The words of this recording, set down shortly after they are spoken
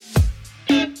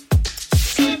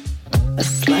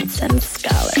Sluts and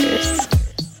Scholars.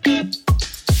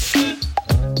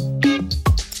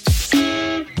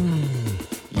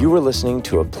 You were listening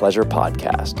to a Pleasure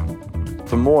podcast.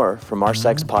 For more from our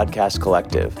sex podcast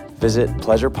collective, visit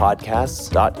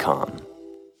pleasurepodcasts.com.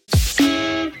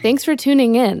 Thanks for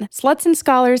tuning in. Sluts and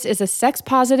Scholars is a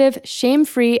sex-positive,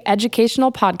 shame-free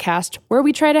educational podcast where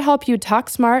we try to help you talk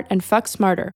smart and fuck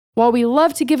smarter. While we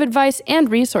love to give advice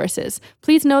and resources,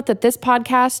 please note that this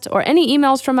podcast or any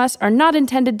emails from us are not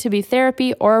intended to be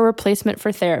therapy or a replacement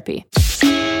for therapy.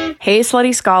 Hey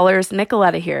Slutty Scholars,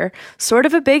 Nicoletta here. Sort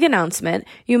of a big announcement.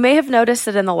 You may have noticed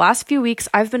that in the last few weeks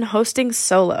I've been hosting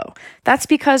solo. That's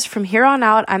because from here on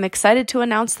out I'm excited to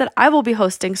announce that I will be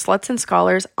hosting Sluts and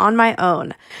Scholars on my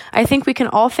own. I think we can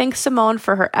all thank Simone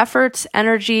for her efforts,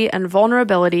 energy, and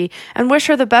vulnerability and wish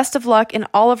her the best of luck in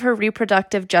all of her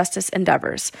reproductive justice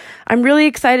endeavors. I'm really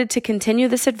excited to continue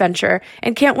this adventure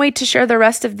and can't wait to share the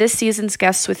rest of this season's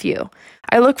guests with you.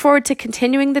 I look forward to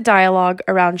continuing the dialogue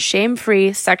around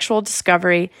shame-free sexual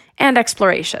discovery and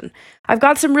exploration. I've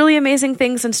got some really amazing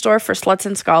things in store for Sluts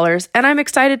and Scholars, and I'm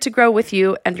excited to grow with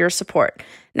you and your support.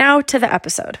 Now to the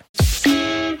episode.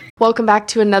 Welcome back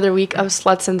to another week of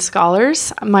Sluts and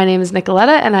Scholars. My name is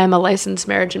Nicoletta, and I'm a licensed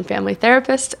marriage and family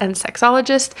therapist and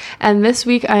sexologist. And this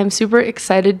week, I am super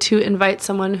excited to invite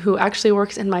someone who actually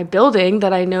works in my building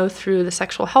that I know through the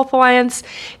Sexual Health Alliance.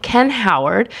 Ken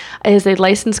Howard is a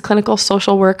licensed clinical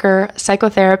social worker,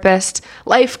 psychotherapist,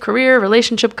 life, career,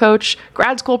 relationship coach,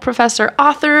 grad school professor,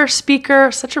 author,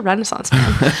 speaker, such a renaissance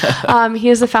man. He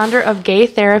is the founder of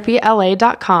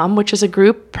GayTherapyLA.com, which is a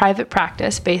group private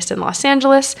practice based in Los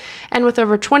Angeles, and with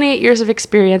over 28 years of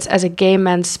experience as a gay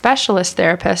men's specialist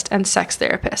therapist and sex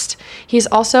therapist. He's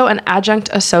also an adjunct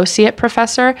associate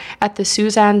professor at the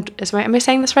Suzanne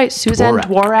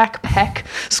Dworak Peck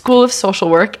School of Social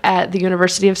Work at the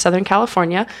University of Southern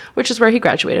California, which is where he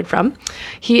graduated from.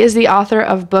 He is the author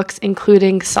of books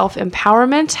including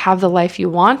Self-Empowerment, Have the Life You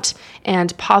Want,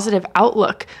 and Positive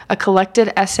Outlook, a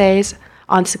collected essays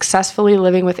on successfully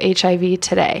living with HIV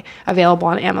today, available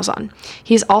on Amazon.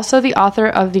 He's also the author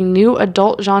of the new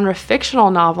adult genre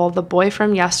fictional novel, The Boy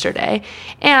from Yesterday,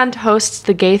 and hosts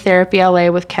the Gay Therapy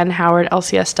LA with Ken Howard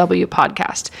LCSW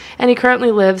podcast. And he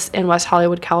currently lives in West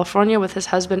Hollywood, California with his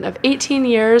husband of 18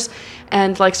 years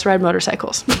and likes to ride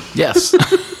motorcycles. Yes,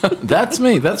 that's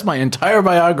me. That's my entire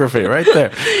biography right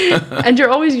there. And you're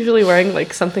always usually wearing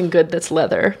like something good that's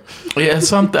leather. Yeah, I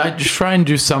just try and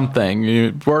do something.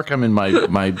 At work, I'm in my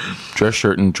dress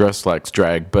shirt and dress slacks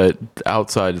drag, but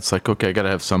outside it's like, okay, I gotta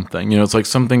have something. It's like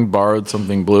something borrowed,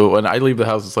 something blue. And I leave the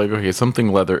house, it's like, okay,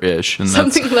 something leather-ish. And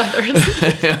something leather.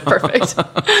 Yeah. Perfect.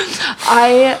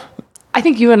 I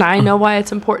think you and I know why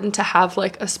it's important to have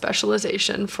like a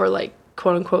specialization for like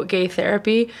quote unquote gay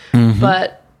therapy,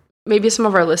 but maybe some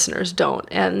of our listeners don't.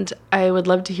 And I would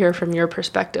love to hear from your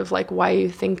perspective, like why you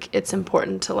think it's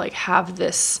important to like have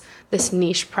this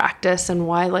niche practice and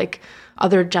why like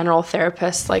other general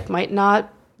therapists like might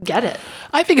not get it.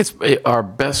 I think it's our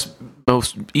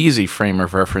most easy frame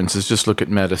of reference is just look at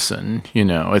medicine.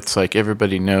 It's like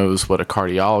everybody knows what a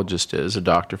cardiologist is, a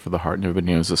doctor for the heart, and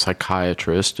everybody knows a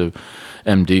psychiatrist, a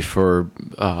MD for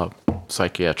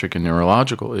psychiatric and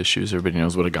neurological issues. Everybody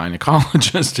knows what a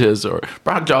gynecologist is or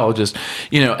proctologist,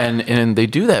 and they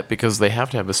do that because they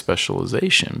have to have a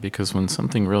specialization, because when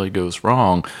something really goes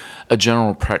wrong, a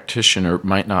general practitioner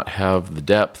might not have the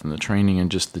depth and the training and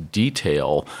just the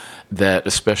detail that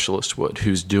a specialist would,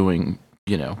 who's doing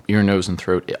ear, nose, and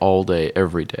throat all day,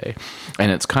 every day.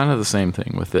 And it's kind of the same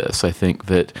thing with this. I think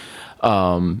that,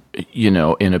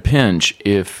 in a pinch,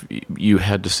 if you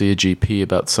had to see a GP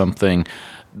about something,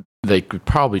 they could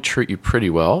probably treat you pretty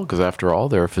well, because after all,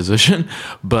 they're a physician.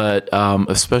 But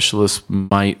a specialist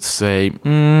might say,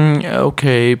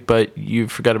 okay, but you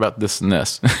forgot about this and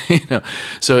this.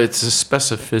 So it's a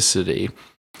specificity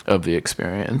of the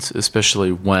experience,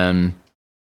 especially when,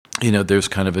 there's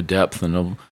kind of a depth and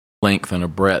a length and a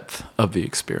breadth of the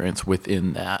experience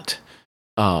within that.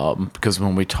 Because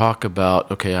when we talk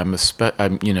about, okay, I'm an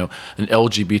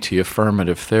LGBT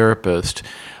affirmative therapist,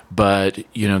 but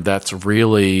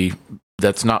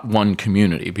that's not one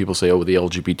community. People say, the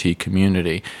LGBT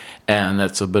community, and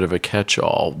that's a bit of a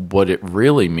catch-all. What it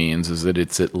really means is that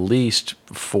it's at least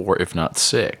 4, if not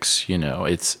 6.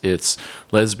 It's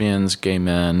lesbians, gay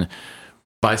men,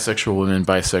 bisexual women,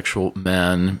 bisexual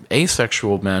men,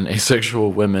 asexual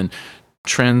women,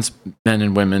 trans men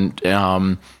and women.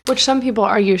 Which some people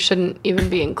argue shouldn't even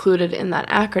be included in that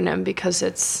acronym because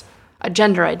it's a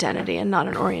gender identity and not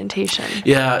an orientation.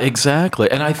 Yeah, exactly.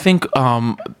 And I think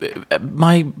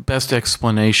my best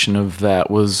explanation of that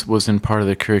was in part of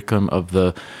the curriculum of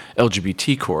the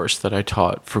LGBT course that I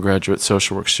taught for graduate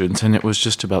social work students, and it was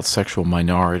just about sexual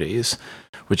minorities,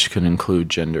 which can include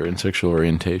gender and sexual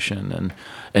orientation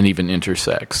and even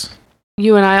intersex.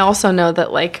 You and I also know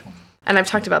that, like, and I've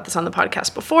talked about this on the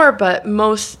podcast before, but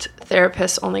most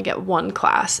therapists only get one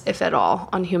class, if at all,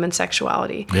 on human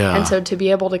sexuality. Yeah. And so to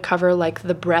be able to cover, like,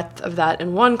 the breadth of that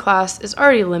in one class is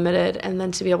already limited, and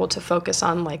then to be able to focus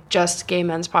on, like, just gay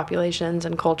men's populations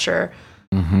and culture,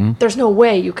 there's no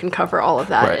way you can cover all of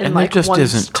that in, and like, there just one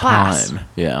isn't class. time.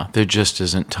 Yeah, there just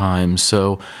isn't time.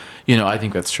 So, I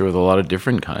think that's true with a lot of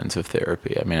different kinds of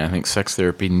therapy. I mean, I think sex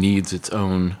therapy needs its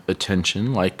own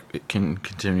attention, like it can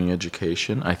continuing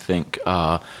education. I think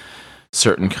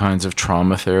certain kinds of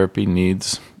trauma therapy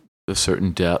needs a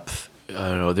certain depth. I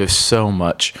don't know, there's so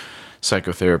much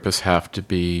psychotherapists have to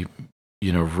be,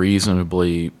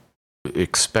 reasonably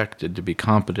expected to be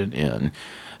competent in,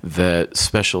 that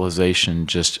specialization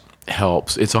just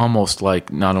helps. It's almost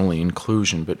like not only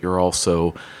inclusion, but you're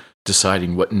also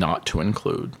deciding what not to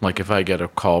include. Like if I get a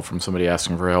call from somebody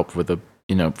asking for help with a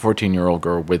 14-year-old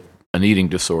girl with an eating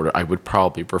disorder, I would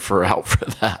probably refer out for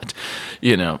that.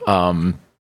 If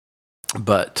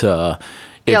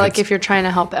you're trying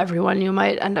to help everyone, you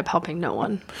might end up helping no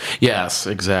one. Yes,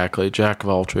 exactly. Jack of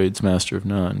all trades, master of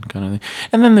none, kind of thing.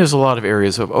 And then there's a lot of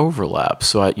areas of overlap.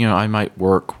 So I might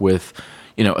work with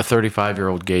a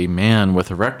 35-year-old gay man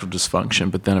with erectile dysfunction,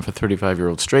 but then if a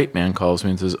 35-year-old straight man calls me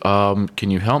and says,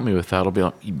 can you help me with that? I'll be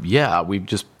like, yeah,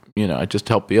 I just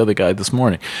helped the other guy this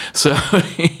morning. So,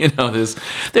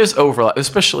 there's overlap,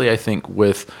 especially I think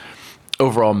with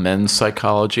overall men's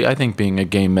psychology. I think being a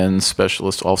gay men's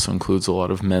specialist also includes a lot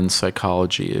of men's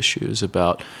psychology issues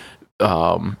about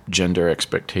gender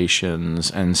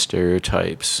expectations and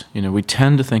stereotypes. We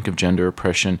tend to think of gender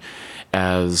oppression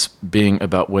as being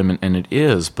about women, and it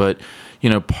is, but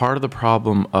part of the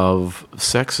problem of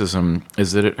sexism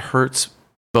is that it hurts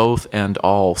both and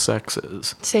all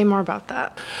sexes. Say more about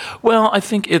that. Well, I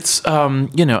think it's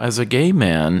as a gay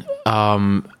man,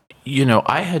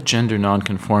 I had gender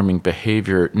nonconforming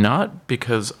behavior not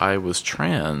because I was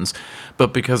trans,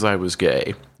 but because I was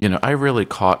gay. I really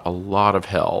caught a lot of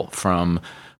hell from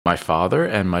my father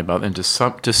and my mother, and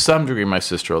to some degree my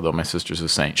sister, although my sister's a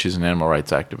saint. She's an animal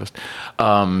rights activist.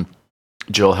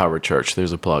 Jill Howard Church,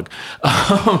 there's a plug.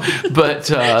 But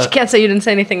she can't say you didn't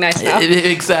say anything nice now.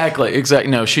 Exactly.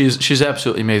 No, she's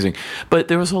absolutely amazing. But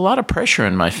there was a lot of pressure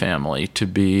in my family to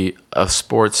be a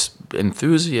sports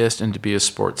enthusiast and to be a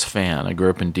sports fan. I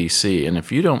grew up in D.C., and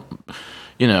if you don't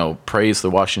praise the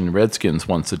Washington Redskins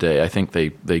once a day, I think they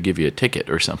give you a ticket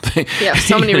or something. Yeah,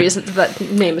 so many reasons. That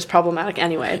name is problematic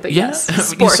anyway, but yes,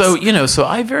 sports. So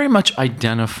I very much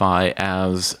identify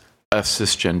as a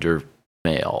cisgender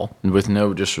male, with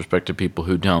no disrespect to people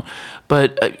who don't.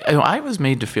 But I was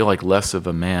made to feel like less of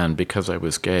a man because I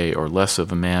was gay, or less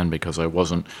of a man because I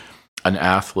wasn't an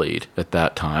athlete at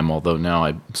that time, although now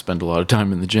I spend a lot of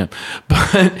time in the gym.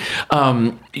 But,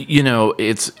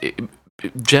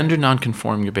 gender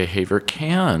nonconforming behavior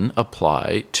can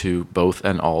apply to both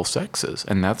and all sexes,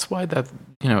 and that's why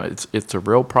it's a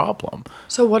real problem.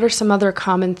 So what are some other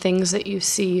common things that you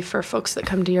see for folks that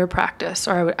come to your practice,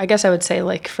 or I guess I would say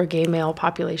like for gay male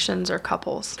populations or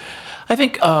couples? I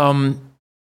think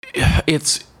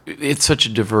it's such a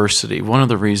diversity. One of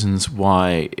the reasons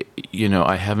why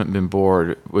I haven't been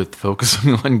bored with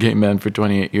focusing on gay men for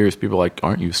 28 years, people are like,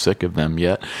 aren't you sick of them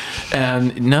yet?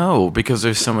 And no, because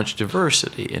there's so much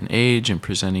diversity in age, in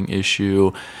presenting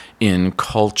issue, in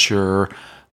culture.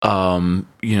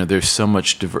 There's so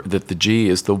much that the G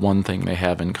is the one thing they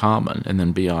have in common, and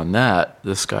then beyond that,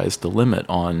 the sky's the limit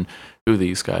on who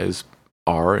these guys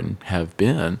are and have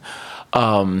been.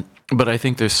 But I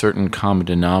think there's certain common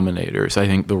denominators. I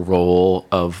think the role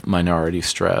of minority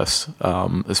stress,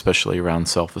 especially around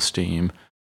self-esteem,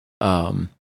 if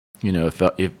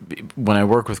when I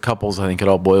work with couples, I think it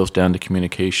all boils down to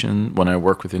communication. When I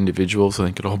work with individuals, I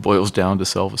think it all boils down to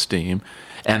self-esteem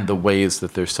and the ways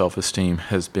that their self-esteem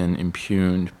has been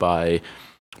impugned by,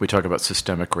 we talk about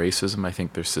systemic racism. I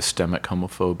think there's systemic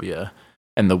homophobia,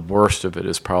 and the worst of it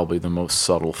is probably the most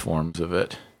subtle forms of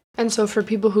it. And so for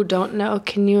people who don't know,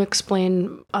 can you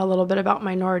explain a little bit about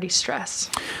minority stress?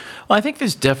 Well, I think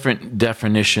there's different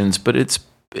definitions, but it's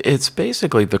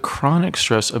basically the chronic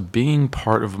stress of being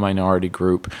part of a minority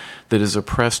group that is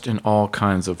oppressed in all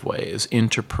kinds of ways,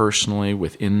 interpersonally,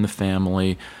 within the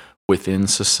family, within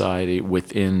society,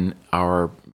 within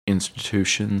our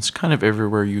institutions, kind of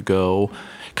everywhere you go,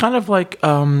 kind of like,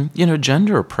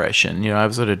 gender oppression. I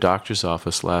was at a doctor's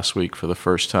office last week for the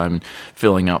first time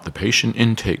filling out the patient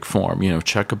intake form,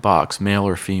 check a box, male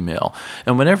or female.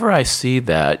 And whenever I see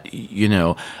that,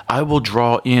 I will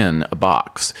draw in a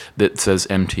box that says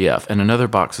MTF and another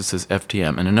box that says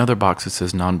FTM and another box that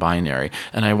says non-binary.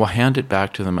 And I will hand it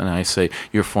back to them and I say,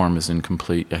 your form is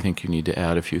incomplete. I think you need to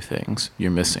add a few things.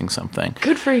 You're missing something.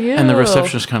 Good for you. And the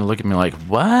receptionist kind of look at me like,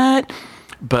 what?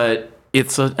 But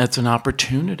it's an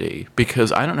opportunity,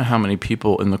 because I don't know how many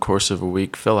people in the course of a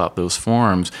week fill out those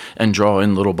forms and draw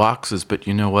in little boxes, but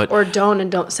you know what? Or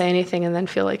don't say anything and then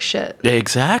feel like shit.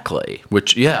 Exactly.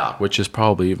 Which is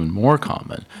probably even more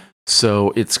common.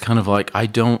 So it's kind of like I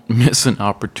don't miss an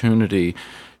opportunity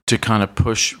to kind of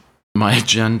push my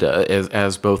agenda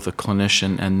as both a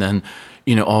clinician and then,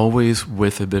 always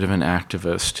with a bit of an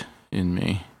activist in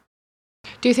me.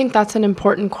 Do you think that's an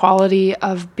important quality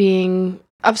of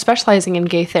specializing in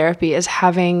gay therapy, is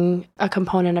having a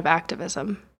component of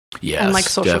activism? Yes, and like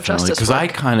social definitely. justice.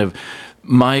 Because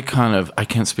I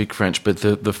can't speak French, but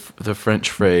the French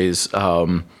phrase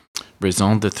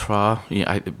raison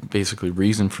d'être, basically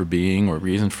reason for being or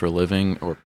reason for living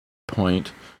or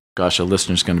point. Gosh, a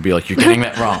listener's going to be like, "You're getting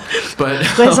that wrong."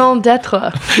 But raison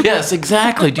d'être. Yes,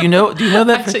 exactly. Do you know that?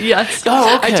 Actually, yes.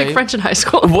 Oh, okay. I took French in high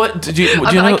school. What did you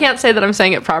know? I can't say that I'm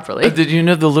saying it properly. Did you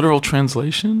know the literal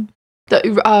translation?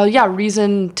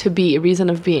 Reason to be, reason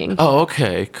of being. Oh,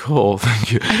 okay, cool.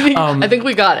 Thank you. I think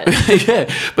we got it. Yeah,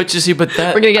 but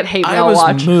that we're gonna get hate mail. I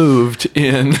was moved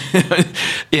in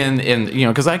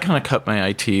because I kind of cut my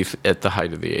eye teeth at the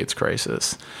height of the AIDS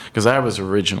crisis, because I was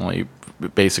originally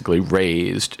basically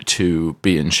raised to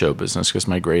be in show business, because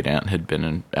my great aunt had been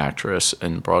an actress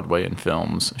in Broadway and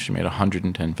films. She made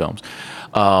 110 films.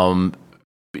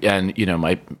 And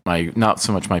my not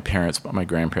so much my parents, but my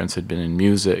grandparents had been in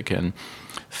music and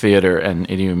theater, and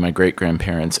even my great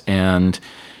grandparents. And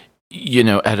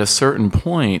at a certain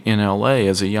point in LA,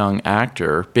 as a young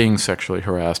actor, being sexually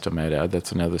harassed, I might add,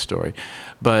 that's another story.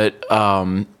 But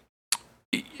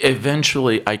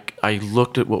eventually, I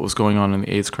looked at what was going on in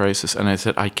the AIDS crisis, and I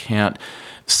said, I can't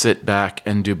sit back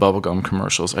and do bubblegum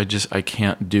commercials. I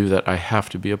can't do that. I have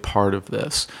to be a part of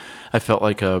this. I felt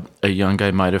like a young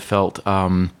guy might have felt,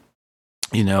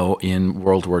 in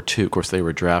World War II. Of course, they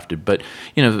were drafted, but,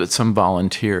 that some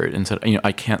volunteered and said,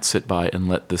 I can't sit by and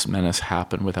let this menace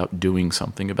happen without doing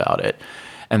something about it.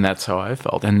 And that's how I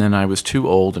felt. And then I was too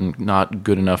old and not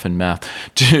good enough in math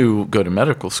to go to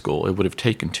medical school. It would have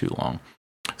taken too long.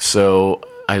 So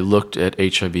I looked at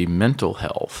HIV mental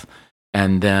health.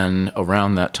 And then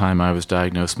around that time, I was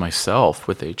diagnosed myself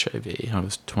with HIV. I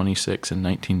was 26 in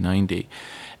 1990.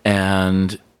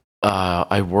 And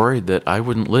I worried that I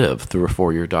wouldn't live through a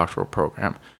 4-year doctoral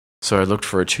program. So I looked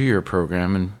for a 2-year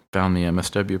program and found the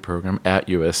MSW program at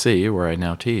USC, where I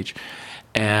now teach,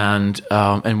 and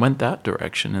went that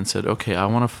direction and said, okay, I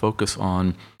want to focus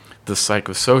on the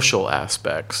psychosocial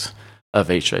aspects of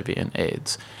HIV and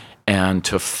AIDS, and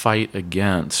to fight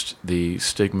against the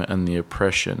stigma and the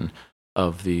oppression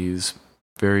of these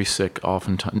very sick,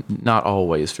 oftentimes, not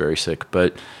always very sick,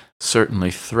 but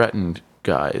certainly threatened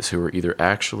guys who are either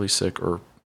actually sick or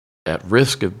at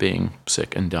risk of being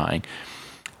sick and dying.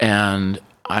 And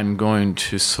I'm going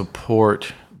to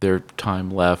support their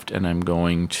time left, and I'm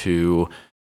going to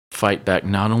fight back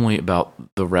not only about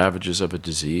the ravages of a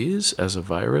disease as a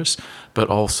virus, but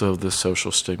also the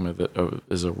social stigma that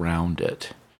is around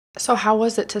it. So how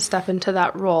was it to step into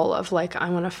that role of I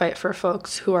want to fight for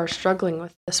folks who are struggling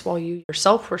with this, while you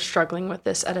yourself were struggling with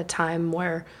this at a time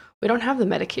where we don't have the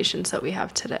medications that we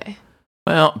have today?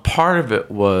 Well, part of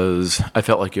it was I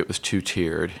felt like it was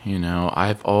two-tiered.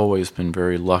 I've always been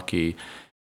very lucky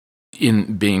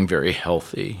in being very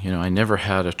healthy. I never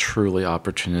had a truly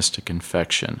opportunistic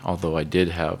infection, although I did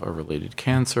have a related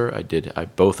cancer.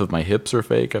 Both of my hips are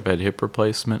fake. I've had hip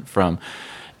replacement from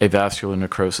avascular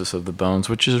necrosis of the bones,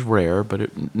 which is rare,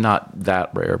 but not that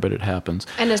rare, but it happens.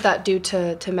 And is that due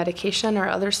to medication or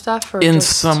other stuff? Or in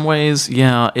some ways,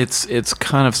 yeah, it's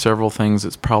kind of several things.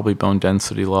 It's probably bone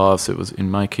density loss. It was,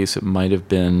 in my case, it might have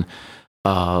been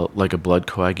like a blood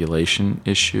coagulation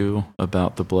issue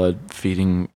about the blood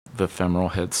feeding the femoral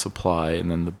head supply,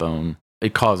 and then the bone.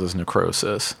 It causes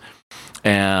necrosis,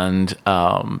 and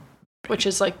which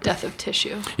is like death of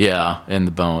tissue. Yeah, and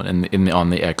the bone, and on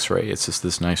the X-ray, it's just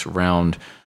this nice round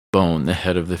bone. The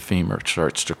head of the femur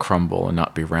starts to crumble and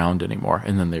not be round anymore,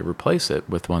 and then they replace it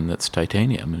with one that's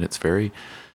titanium, and it's very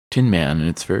Tin Man, and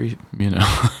it's very,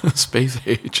 space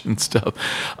age and stuff.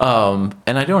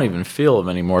 And I don't even feel them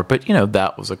anymore. But,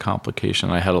 that was a complication.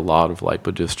 I had a lot of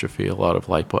lipodystrophy, a lot of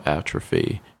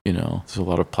lipoatrophy. There's a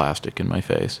lot of plastic in my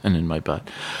face and in my butt.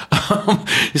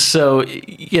 So,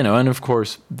 and of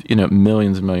course,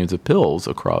 millions and millions of pills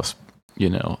across,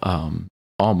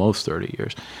 almost 30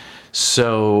 years.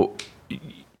 So,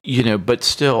 but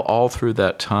still, all through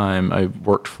that time, I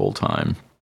worked full time.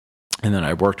 And then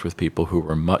I worked with people who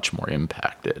were much more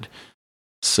impacted.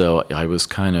 So I was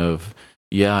kind of,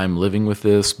 I'm living with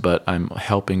this, but I'm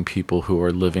helping people who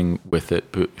are living with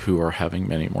it, but who are having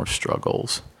many more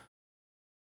struggles.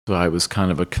 So I was kind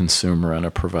of a consumer and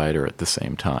a provider at the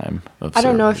same time. I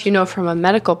don't know if you know from a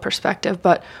medical perspective,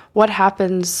 but what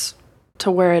happens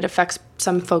to where it affects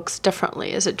some folks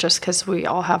differently? Is it just because we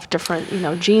all have different,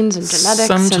 genes and genetics?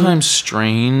 Sometimes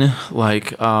strain,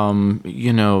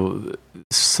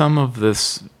 some of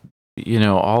this,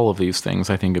 all of these things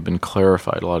I think have been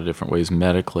clarified a lot of different ways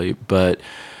medically, but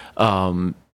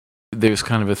there's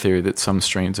kind of a theory that some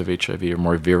strains of HIV are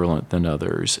more virulent than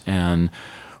others. And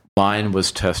mine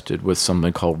was tested with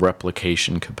something called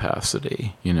replication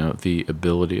capacity, the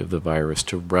ability of the virus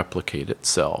to replicate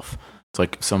itself. It's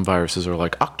like some viruses are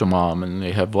like Octomom, and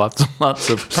they have lots and lots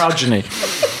of progeny,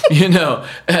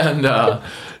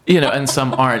 and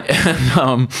some aren't.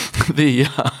 And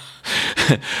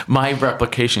my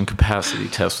replication capacity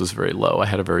test was very low. I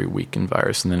had a very weakened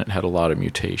virus, and then it had a lot of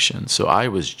mutations. So I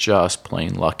was just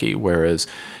plain lucky, whereas,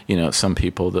 some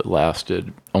people that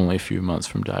lasted only a few months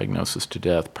from diagnosis to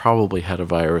death probably had a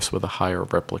virus with a higher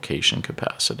replication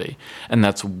capacity. And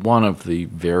that's one of the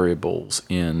variables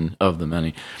of the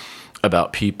many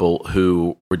about people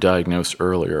who were diagnosed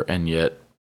earlier and yet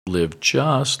lived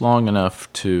just long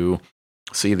enough to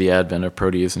see the advent of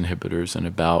protease inhibitors in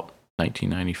about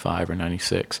 1995 or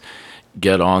 96,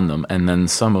 get on them. And then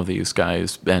some of these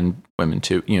guys, and women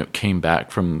too, came back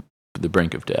from the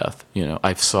brink of death.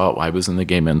 I was in the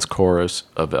Gay Men's Chorus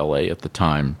of LA at the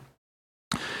time,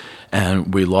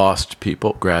 and we lost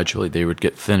people gradually. They would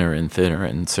get thinner and thinner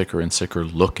and sicker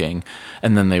looking,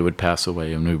 and then they would pass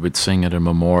away, and we would sing at a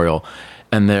memorial.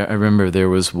 And I remember there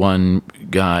was one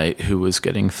guy who was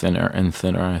getting thinner and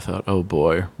thinner, and I thought, oh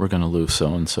boy, we're going to lose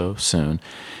so-and-so soon.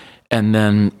 And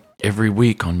then every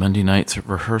week on Monday nights at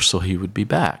rehearsal, he would be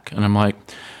back. And I'm like,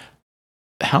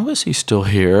 how is he still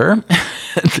here?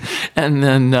 And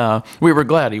then we were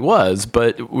glad he was,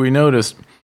 but we noticed,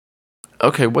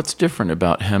 okay, what's different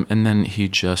about him? And then he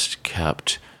just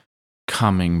kept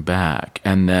coming back.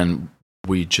 And then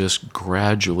we just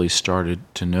gradually started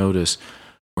to notice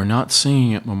we're not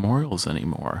singing at memorials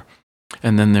anymore.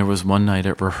 And then there was one night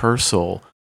at rehearsal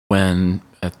when,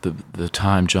 at the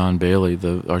time, John Bailey,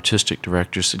 the artistic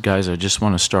director, said, guys, I just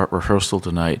want to start rehearsal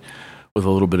tonight with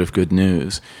a little bit of good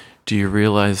news. Do you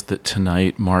realize that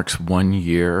tonight marks 1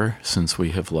 year since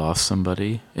we have lost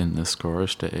somebody in this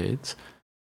chorus to AIDS?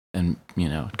 And,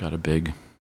 it got a big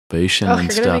ovation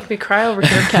and stuff. You're going to make me cry over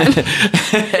here,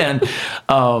 Ken.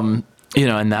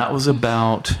 And that was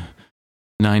about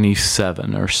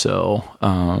 97 or so,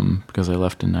 because I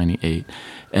left in 98.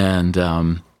 And,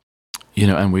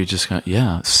 and we just got,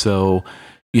 So,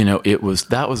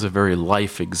 that was a very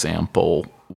life example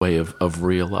way of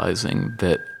realizing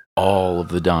that all of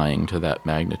the dying to that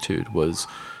magnitude was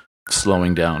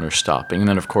slowing down or stopping. And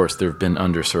then, of course, there have been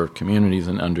underserved communities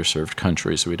and underserved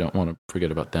countries, so we don't want to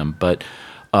forget about them. But,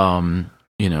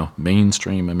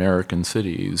 mainstream American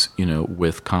cities,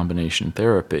 with combination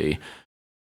therapy,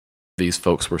 these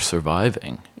folks were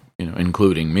surviving,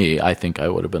 including me. I think I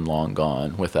would have been long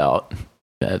gone without.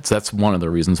 That's one of the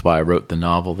reasons why I wrote the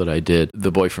novel that I did,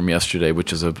 The Boy from Yesterday,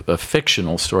 which is a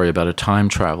fictional story about a time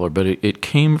traveler. But it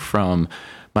came from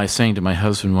my saying to my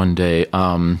husband one day,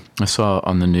 I saw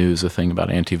on the news a thing about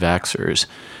anti-vaxxers,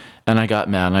 and I got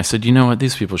mad, and I said, you know what,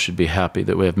 these people should be happy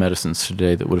that we have medicines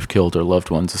today that would have killed their loved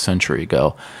ones a century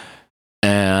ago.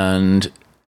 And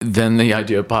then the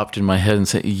idea popped in my head and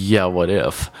said, yeah, what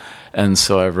if? And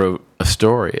so I wrote a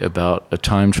story about a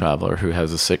time traveler who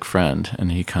has a sick friend,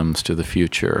 and he comes to the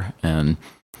future and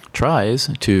tries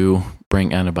to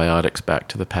bring antibiotics back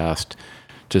to the past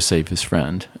to save his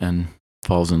friend, and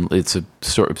it's a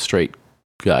sort of straight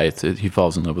guy. He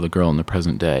falls in love with a girl in the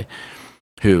present day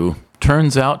who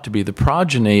turns out to be the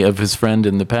progeny of his friend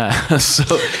in the past.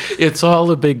 So it's all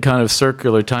a big kind of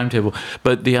circular timetable.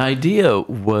 But the idea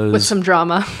was... with some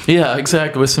drama. Yeah,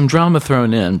 exactly. With some drama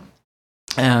thrown in.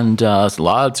 And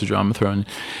lots of drama thrown in.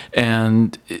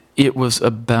 And it was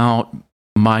about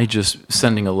my just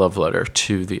sending a love letter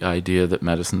to the idea that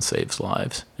medicine saves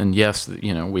lives. And yes,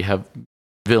 we have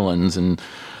villains and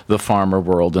the farmer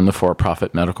world and the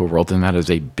for-profit medical world, and that is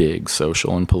a big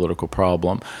social and political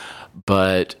problem.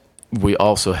 But we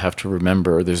also have to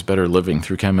remember there's better living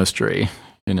through chemistry,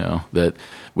 that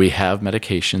we have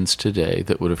medications today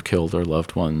that would have killed our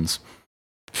loved ones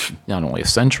not only a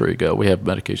century ago. We have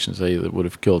medications today that would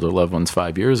have killed our loved ones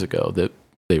 5 years ago that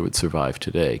they would survive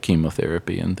today,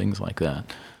 chemotherapy and things like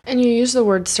that. And you use the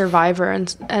word survivor,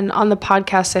 and on the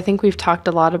podcast, I think we've talked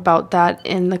a lot about that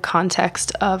in the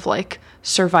context of like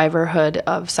survivorhood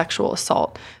of sexual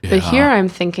assault. Yeah. But here I'm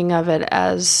thinking of it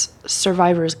as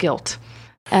survivor's guilt.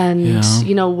 And,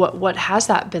 what has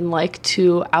that been like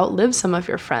to outlive some of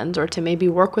your friends, or to maybe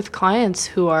work with clients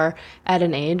who are at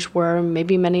an age where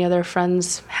maybe many of their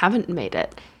friends haven't made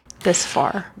it this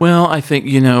far? Well, I think,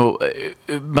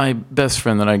 my best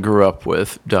friend that I grew up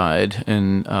with died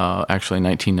in actually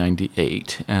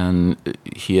 1998, and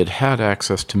he had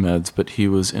access to meds, but he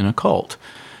was in a cult,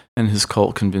 and his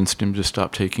cult convinced him to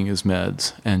stop taking his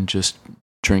meds and just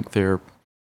drink their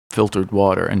filtered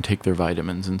water and take their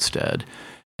vitamins instead.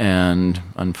 And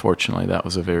unfortunately, that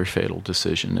was a very fatal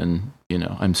decision. And,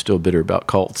 I'm still bitter about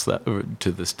cults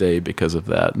to this day because of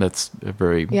that. That's a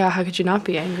very how could you not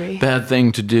be angry? Bad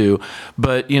thing to do.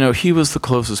 But, he was the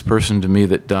closest person to me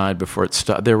that died before it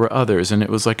stopped. There were others, and it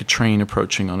was like a train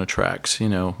approaching on the tracks,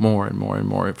 more and more and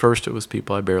more. At first, it was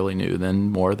people I barely knew, then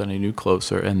more than I knew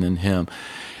closer, and then him.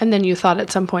 And then you thought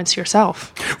at some points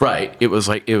yourself. Right. It was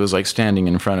like standing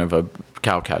in front of a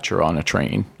cowcatcher on a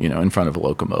train, in front of a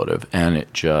locomotive, and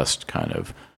it just kind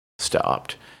of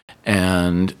stopped.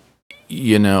 And,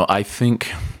 I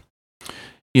think,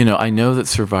 I know that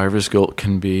survivor's guilt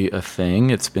can be a thing.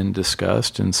 It's been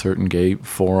discussed in certain gay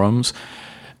forums.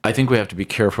 I think we have to be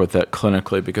careful with that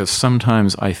clinically, because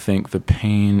sometimes I think the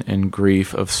pain and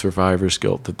grief of survivor's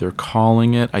guilt that they're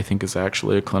calling it, I think is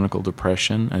actually a clinical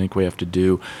depression. I think we have to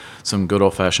do some good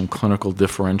old-fashioned clinical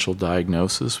differential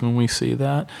diagnosis when we see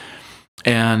that.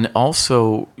 And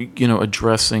also,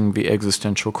 addressing the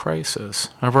existential crisis.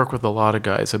 I've worked with a lot of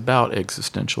guys about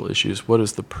existential issues. What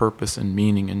is the purpose and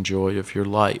meaning and joy of your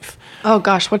life? Oh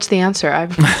gosh, what's the answer?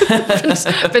 I've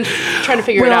been trying to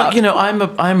figure it out.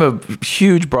 I'm a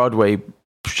huge Broadway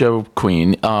show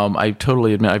queen. I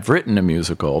totally admit I've written a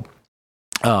musical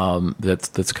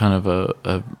that's kind of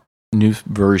a new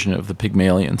version of the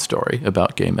Pygmalion story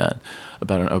about gay men,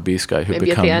 about an obese guy who maybe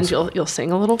becomes... Maybe at the end you'll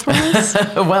sing a little for us?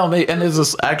 Well, and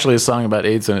there's actually a song about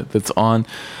AIDS in it that's on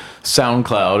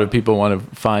SoundCloud, if people want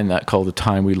to find that, called The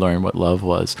Time We Learned What Love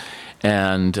Was.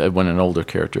 And when an older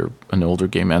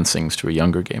gay man sings to a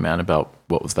younger gay man about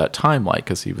what was that time like,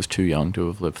 because he was too young to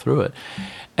have lived through it.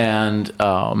 And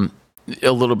a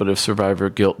little bit of survivor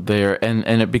guilt there, and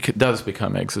it does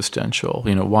become existential.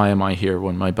 Why am I here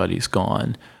when my buddy's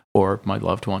gone? Or my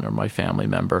loved one, or my family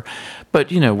member. But,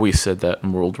 we said that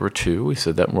in World War II, we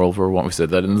said that in World War I, we said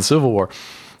that in the Civil War.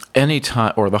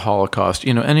 Anytime, or the Holocaust,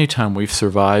 anytime we've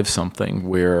survived something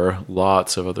where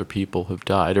lots of other people have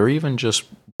died, or even just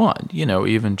one,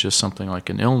 even just something like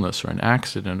an illness or an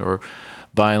accident or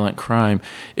violent crime,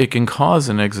 it can cause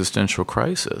an existential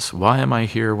crisis. Why am I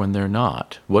here when they're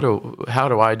not? How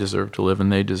do I deserve to live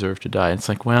and they deserve to die? And it's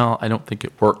like, well, I don't think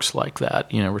it works like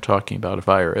that. We're talking about a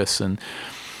virus, and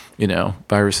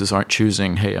viruses aren't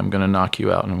choosing, hey, I'm going to knock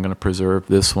you out and I'm going to preserve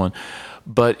this one.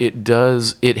 But it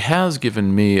has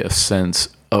given me a sense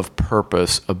of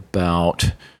purpose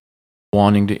about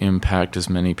wanting to impact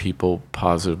as many people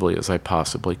positively as I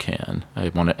possibly can. I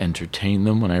want to entertain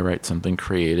them when I write something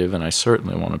creative, and I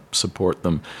certainly want to support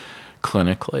them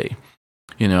clinically.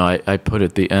 I put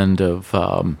at the end of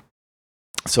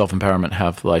Self-Empowerment,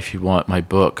 Have the Life You Want, my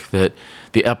book, that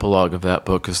the epilogue of that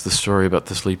book is the story about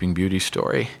the Sleeping Beauty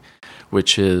story,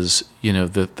 which is,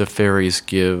 the fairies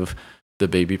give the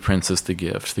baby princess the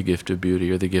gift of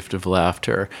beauty or the gift of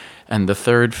laughter. And the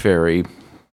third fairy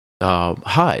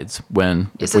hides when...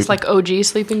 Is this like OG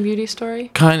Sleeping Beauty story?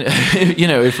 Kind of,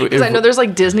 Because I know there's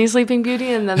like Disney Sleeping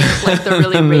Beauty, and then there's like the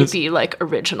really rapey, like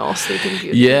original Sleeping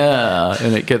Beauty. Yeah,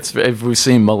 and it gets... If we've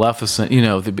seen Maleficent,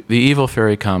 the evil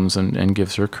fairy comes and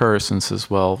gives her a curse and says,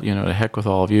 well, to heck with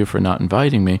all of you for not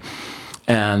inviting me.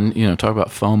 And, talk about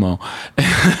FOMO.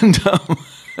 And,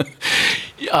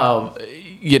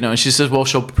 and she says, well,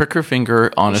 she'll prick her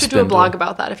finger on a spindle. You should do a blog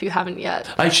about that if you haven't yet.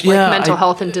 Mental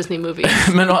health in Disney movies.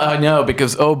 I know,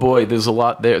 because, oh boy, there's a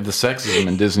lot there. The sexism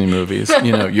in Disney movies.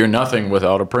 You're nothing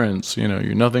without a prince.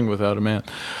 You're nothing without a man.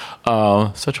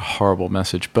 Such a horrible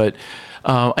message. But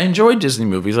I enjoy Disney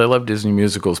movies. I love Disney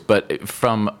musicals. But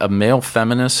from a male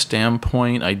feminist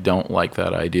standpoint, I don't like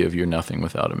that idea of you're nothing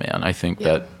without a man. I think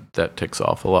that ticks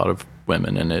off a lot of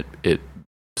women, and it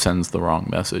sends the wrong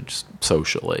message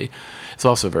socially. It's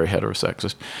also very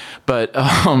heterosexist. But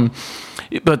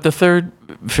the third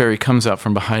fairy comes out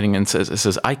from behind and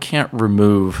says, I can't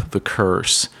remove the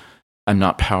curse. I'm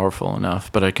not powerful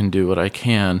enough, but I can do what I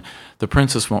can. The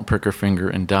princess won't prick her finger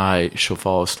and die. She'll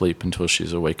fall asleep until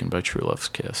she's awakened by true love's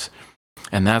kiss.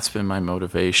 And that's been my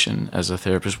motivation as a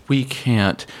therapist. We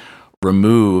can't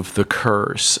remove the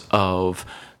curse of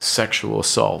sexual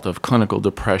assault, of clinical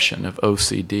depression, of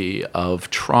OCD, of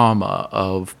trauma,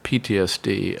 of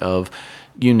PTSD, of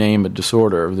you name a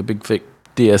disorder. The big thick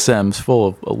DSM's full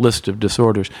of a list of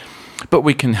disorders. But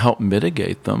we can help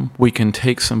mitigate them. We can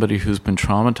take somebody who's been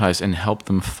traumatized and help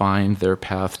them find their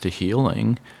path to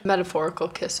healing. Metaphorical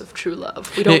kiss of true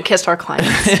love. We don't kiss our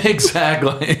clients.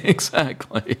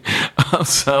 Exactly.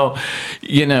 So,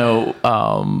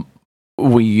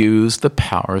 we use the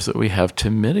powers that we have to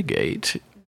mitigate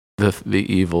the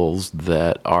evils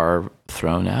that are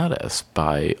thrown at us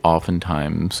by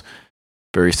oftentimes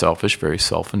very selfish, very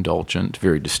self-indulgent,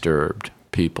 very disturbed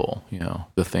people.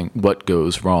 What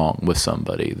goes wrong with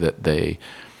somebody that they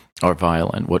are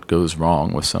violent? What goes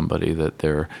wrong with somebody that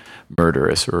they're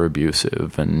murderous or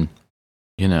abusive? And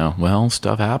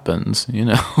stuff happens.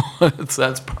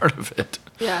 That's part of it.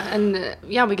 Yeah, and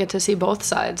we get to see both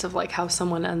sides of like how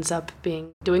someone ends up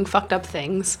doing fucked up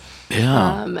things.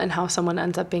 Yeah. And how someone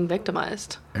ends up being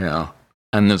victimized. Yeah.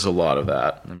 And there's a lot of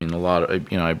that. I mean,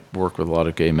 I work with a lot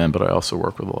of gay men, but I also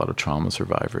work with a lot of trauma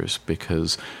survivors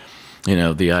because,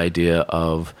 the idea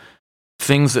of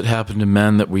things that happen to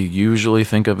men that we usually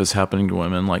think of as happening to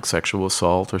women, like sexual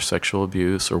assault or sexual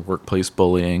abuse or workplace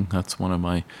bullying. That's one of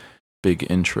my big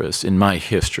interests. In my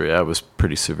history, I was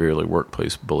pretty severely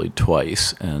workplace bullied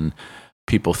twice, and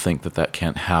people think that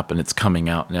can't happen. It's coming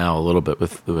out now a little bit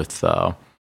with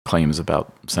claims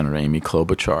about Senator Amy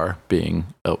Klobuchar being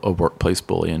a workplace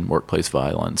bully and workplace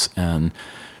violence, and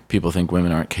people think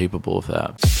women aren't capable of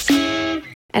that.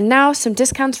 And now some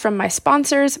discounts from my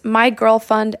sponsors, My Girl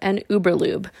Fund and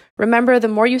Uberlube. Remember, the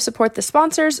more you support the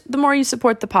sponsors, the more you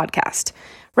support the podcast.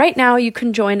 Right now, you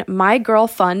can join My Girl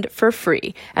Fund for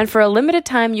free, and for a limited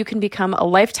time, you can become a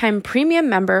lifetime premium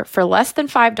member for less than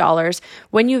 $5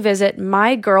 when you visit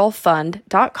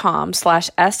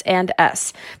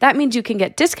mygirlfund.com/S&S. That means you can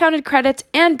get discounted credits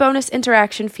and bonus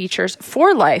interaction features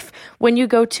for life when you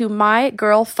go to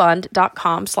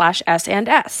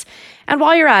mygirlfund.com/S&S. And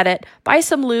while you're at it, buy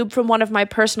some lube from one of my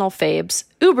personal faves,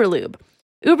 Uberlube.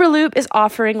 Uberlube is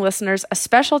offering listeners a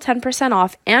special 10%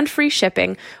 off and free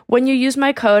shipping when you use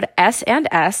my code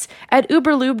S&S at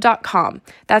uberlube.com.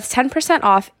 That's 10%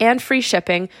 off and free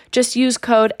shipping. Just use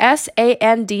code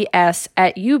SANDS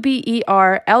at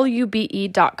uberlube.com.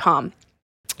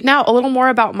 Now, a little more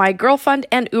about My Girl Fund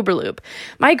and Uberlube.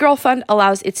 My Girl Fund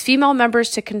allows its female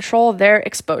members to control their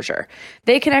exposure.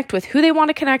 They connect with who they want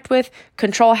to connect with,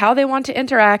 control how they want to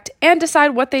interact, and decide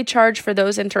what they charge for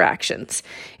those interactions.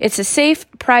 It's a safe,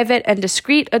 private, and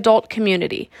discreet adult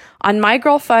community. On My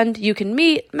Girl Fund, you can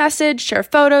meet, message, share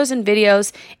photos and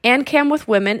videos, and cam with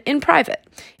women in private.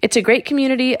 It's a great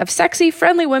community of sexy,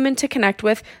 friendly women to connect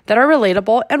with that are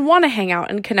relatable and want to hang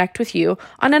out and connect with you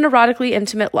on an erotically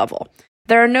intimate level.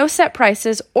 There are no set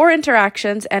prices or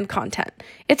interactions and content.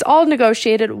 It's all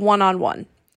negotiated one-on-one.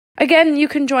 Again, you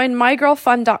can join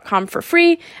mygirlfund.com for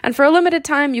free, and for a limited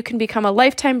time, you can become a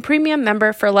lifetime premium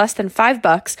member for less than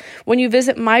 $5 when you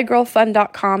visit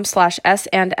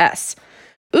mygirlfund.com/S&S.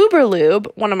 Uberlube,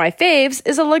 one of my faves,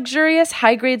 is a luxurious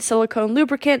high-grade silicone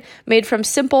lubricant made from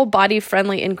simple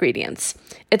body-friendly ingredients.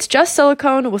 It's just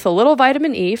silicone with a little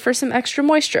vitamin E for some extra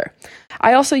moisture.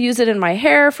 I also use it in my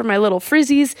hair for my little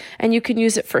frizzies, and you can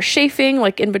use it for chafing,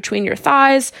 like in between your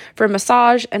thighs, for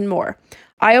massage, and more.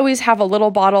 I always have a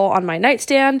little bottle on my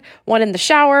nightstand, one in the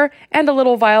shower, and a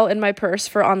little vial in my purse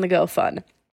for on-the-go fun.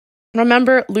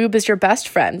 Remember, lube is your best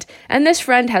friend, and this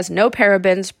friend has no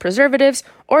parabens, preservatives,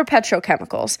 or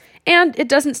petrochemicals, and it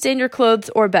doesn't stain your clothes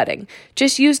or bedding.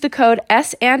 Just use the code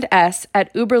S&S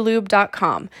at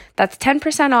uberlube.com. That's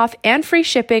 10% off and free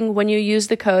shipping when you use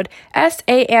the code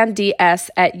SANDS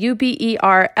at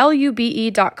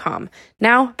uberlube.com.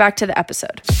 Now, back to the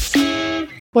episode.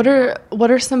 What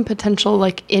are some potential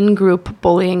in-group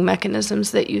bullying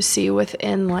mechanisms that you see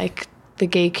within the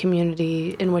gay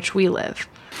community in which we live?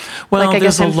 Well, I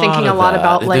guess I'm thinking a lot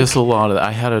about there's a lot of that.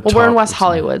 I had a we're in West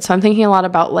Hollywood, so I'm thinking a lot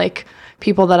about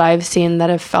people that I've seen that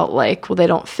have felt they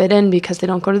don't fit in because they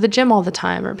don't go to the gym all the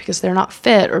time, or because they're not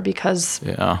fit, or because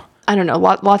I don't know,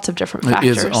 lots of different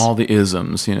factors. It's all the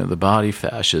isms, the body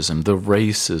fascism, the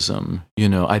racism.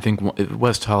 I think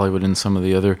West Hollywood and some of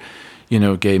the other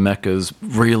gay meccas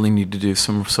really need to do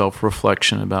some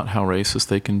self-reflection about how racist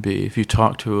they can be. If you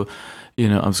talk to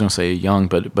I was going to say a young,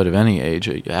 but of any age,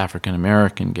 an African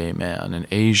American gay man, an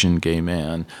Asian gay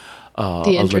man,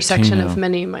 the intersection Latino. Of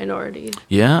many minority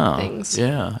things.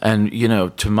 Yeah. And,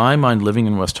 to my mind, living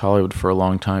in West Hollywood for a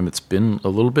long time, it's been a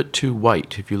little bit too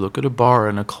white. If you look at a bar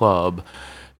and a club,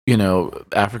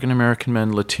 African American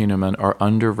men, Latino men are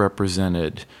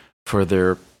underrepresented for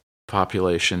their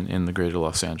population in the greater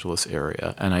Los Angeles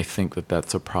area. And I think that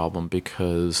that's a problem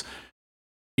because,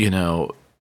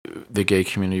 the gay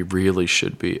community really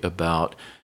should be about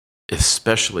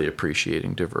especially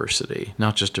appreciating diversity,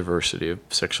 not just diversity of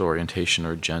sexual orientation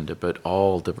or gender, but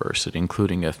all diversity,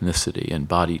 including ethnicity and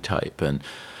body type and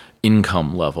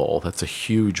income level. That's a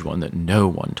huge one that no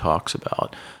one talks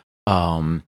about.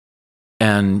 And,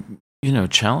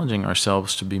 challenging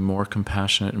ourselves to be more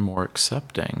compassionate and more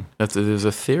accepting. There's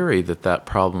a theory that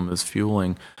problem is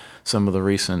fueling some of the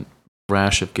recent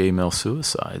rash of gay male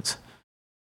suicides,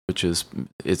 which is,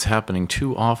 it's happening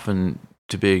too often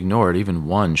to be ignored. Even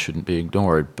one shouldn't be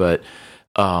ignored, but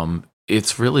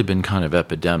it's really been kind of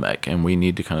epidemic, and we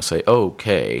need to kind of say,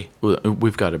 okay,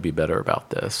 we've got to be better about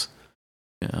this.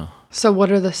 Yeah. So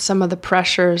what are some of the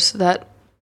pressures that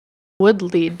would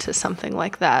lead to something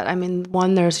like that? I mean,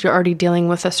 one, you're already dealing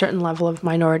with a certain level of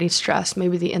minority stress,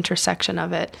 maybe the intersection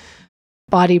of it,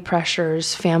 body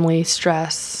pressures, family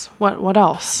stress. What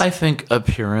else? I think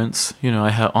appearance. I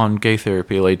had on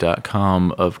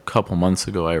gaytherapyla.com a couple months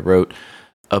ago, I wrote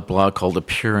a blog called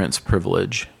Appearance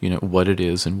Privilege, what it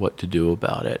is and what to do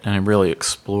about it. And I really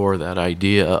explore that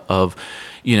idea of,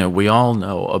 we all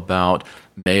know about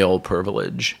male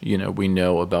privilege, we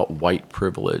know about white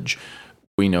privilege,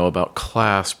 we know about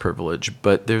class privilege,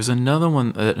 but there's another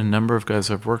one that a number of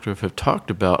guys I've worked with have talked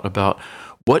about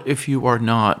what if you are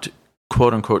not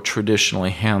quote unquote traditionally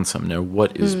handsome? Now,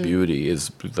 what is beauty? Is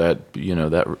that,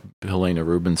 that Helena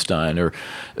Rubinstein or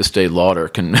Estee Lauder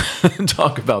can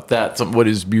talk about that. What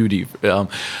is beauty?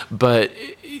 But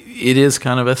it is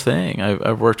kind of a thing.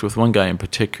 I've worked with one guy in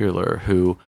particular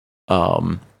who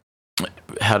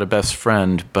had a best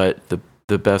friend, but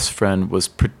the best friend was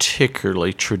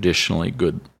particularly traditionally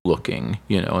good looking,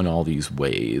 in all these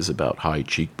ways about high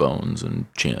cheekbones and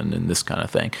chin and this kind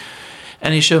of thing.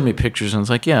 And he showed me pictures, and I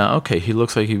was like, yeah, okay, he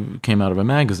looks like he came out of a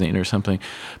magazine or something.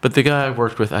 But the guy I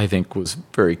worked with, I think, was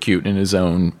very cute in his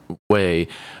own way.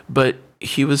 But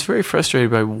he was very frustrated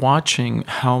by watching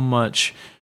how much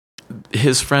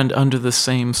his friend, under the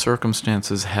same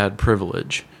circumstances, had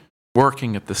privilege,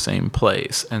 working at the same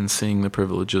place and seeing the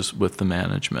privileges with the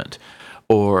management.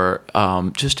 Or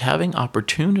just having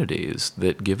opportunities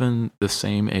that, given the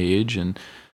same age and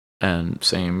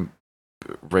same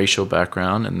racial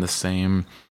background and the same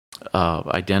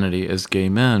identity as gay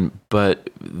men,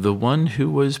 but the one who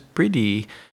was pretty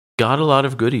got a lot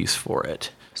of goodies for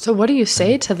it. So what do you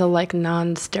say to the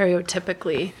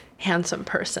non-stereotypically handsome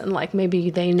person? Like maybe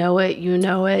they know it, you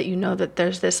know that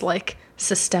there's this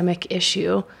systemic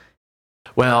issue.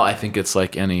 Well, I think it's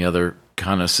like any other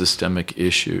kind of systemic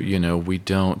issue. We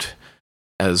don't,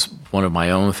 as one of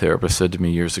my own therapists said to me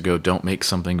years ago, don't make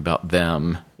something about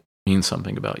them mean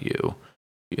something about you.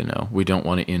 We don't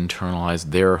want to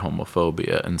internalize their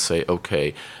homophobia and say,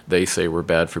 okay, they say we're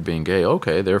bad for being gay.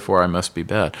 Okay, therefore I must be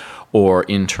bad. Or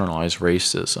internalize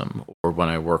racism. Or when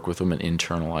I work with women,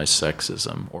 internalize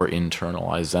sexism or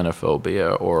internalize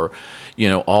xenophobia or,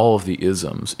 all of the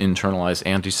isms, internalize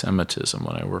anti-Semitism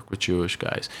when I work with Jewish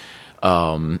guys.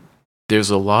 There's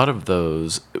a lot of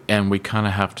those, and we kind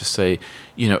of have to say,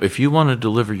 if you want to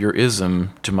deliver your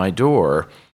ism to my door,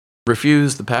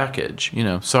 refuse the package.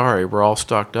 Sorry, we're all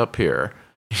stocked up here.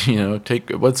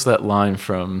 What's that line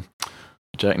from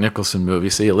Jack Nicholson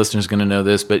movie? See, a listener's going to know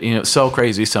this, but sell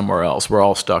crazy somewhere else. We're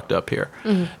all stocked up here.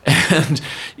 And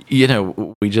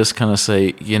we just kind of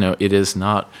say, it is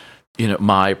not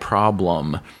my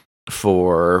problem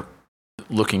for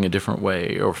looking a different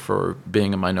way or for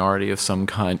being a minority of some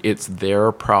kind. It's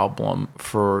their problem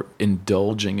for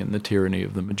indulging in the tyranny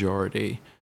of the majority.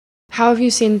 How have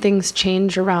you seen things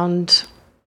change around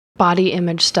body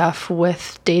image stuff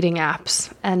with dating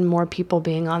apps and more people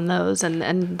being on those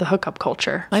and the hookup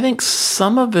culture? I think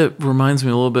some of it reminds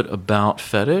me a little bit about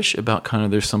fetish, about kind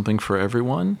of there's something for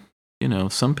everyone.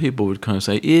 Some people would kind of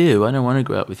say, ew, I don't want to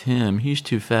go out with him. He's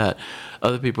too fat.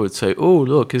 Other people would say, oh,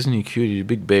 look, isn't he cute? He's a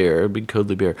big bear, a big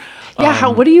cuddly bear. Yeah,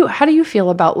 how do you feel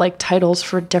about titles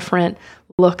for different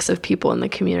looks of people in the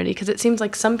community? Because it seems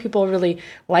like some people really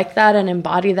like that and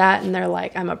embody that, and they're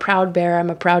like, I'm a proud bear, I'm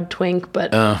a proud twink,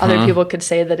 but other people could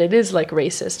say that it is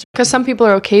racist. Because some people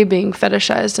are okay being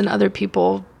fetishized and other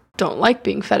people don't like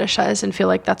being fetishized and feel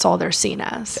like that's all they're seen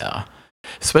as. Yeah.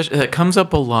 Especially that comes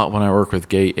up a lot when I work with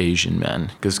gay Asian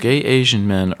men, because gay Asian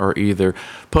men are either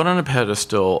put on a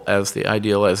pedestal as the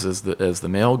ideal as the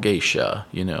male geisha,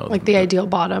 like the ideal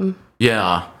bottom.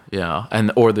 Yeah,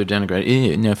 and or they're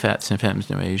denigrated. No fats, no femmes,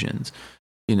 no Asians.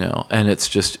 And it's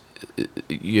just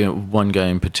one guy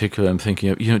in particular I'm thinking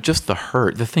of. Just the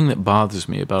hurt. The thing that bothers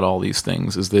me about all these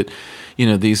things is that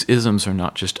these isms are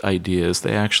not just ideas;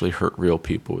 they actually hurt real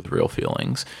people with real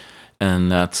feelings.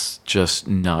 And that's just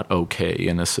not okay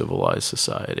in a civilized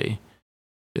society.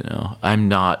 I'm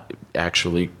not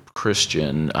actually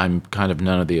Christian. I'm kind of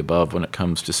none of the above when it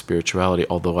comes to spirituality,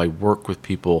 although I work with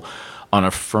people on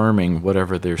affirming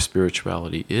whatever their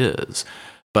spirituality is.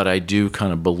 But I do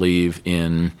kind of believe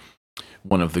in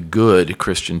one of the good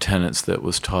Christian tenets that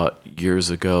was taught years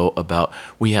ago about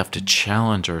we have to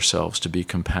challenge ourselves to be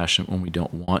compassionate when we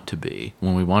don't want to be.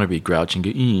 When we want to be grouchy and go,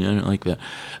 I don't like that.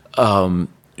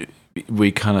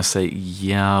 We kind of say,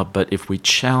 yeah, but if we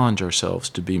challenge ourselves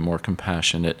to be more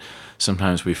compassionate,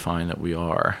 sometimes we find that we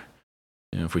are.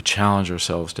 If we challenge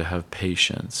ourselves to have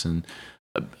patience, and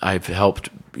I've helped,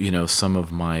 some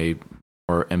of my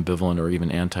more ambivalent or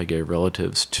even anti-gay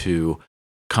relatives to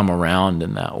come around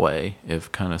in that way.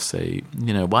 If kind of say,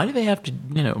 why do they have to,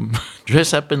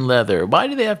 dress up in leather? Why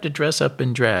do they have to dress up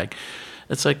in drag?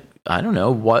 It's like, I don't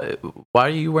know, why are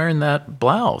you wearing that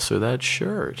blouse or that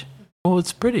shirt? Well,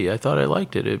 it's pretty. I thought I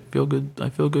liked it. I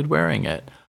feel good wearing it.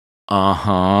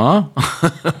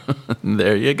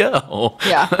 There you go.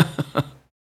 Yeah.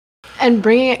 And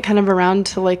bringing it kind of around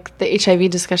to like the HIV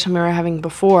discussion we were having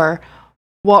before,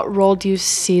 what role do you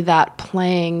see that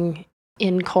playing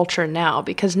in culture now?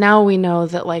 Because now we know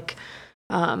that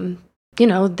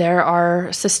there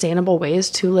are sustainable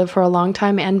ways to live for a long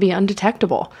time and be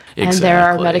undetectable. Exactly. And there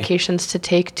are medications to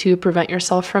take to prevent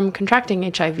yourself from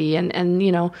contracting HIV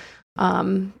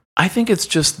I think it's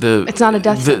just it's not a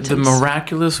death sentence. The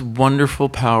miraculous, wonderful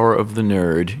power of the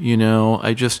nerd.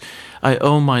 I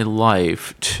owe my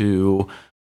life to,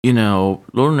 little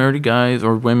nerdy guys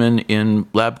or women in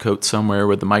lab coats somewhere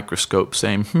with a microscope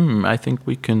saying, I think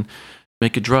we can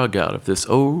make a drug out of this.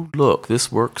 Oh, look,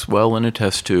 this works well in a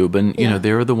test tube. And,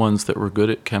 they were the ones that were good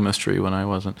at chemistry when I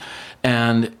wasn't.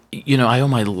 And, I owe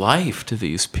my life to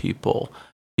these people.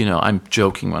 I'm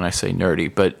joking when I say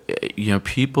nerdy, but,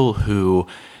 people who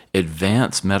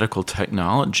advance medical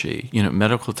technology.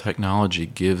 Medical technology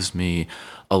gives me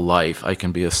a life. I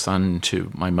can be a son to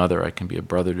my mother. I can be a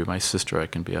brother to my sister. I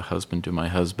can be a husband to my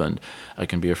husband. I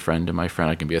can be a friend to my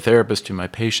friend. I can be a therapist to my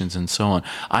patients, and so on.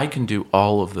 I can do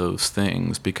all of those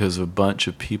things because a bunch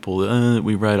of people that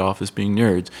we write off as being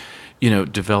nerds,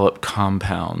 develop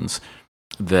compounds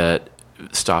that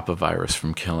stop a virus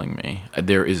from killing me.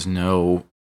 There is no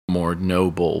more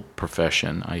noble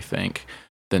profession, I think,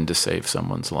 than to save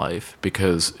someone's life,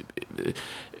 because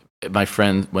my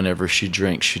friend, whenever she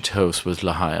drinks, she toasts with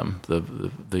l'chaim,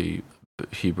 the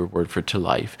Hebrew word for to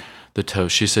life. The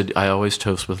toast. She said, I always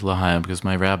toast with l'chaim because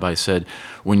my rabbi said,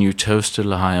 when you toast to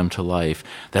l'chaim, to life,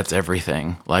 that's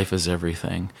everything. Life is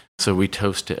everything. So we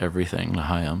toast to everything,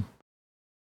 l'chaim.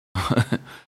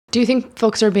 Do you think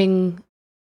folks are being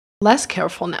less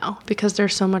careful now because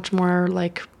there's so much more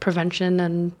prevention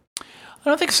and... I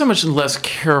don't think so much less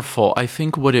careful. I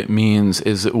think what it means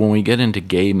is that when we get into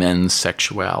gay men's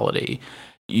sexuality,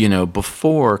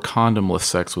 before condomless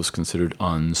sex was considered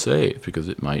unsafe because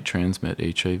it might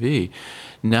transmit HIV.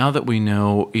 Now that we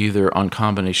know either on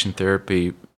combination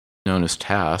therapy known as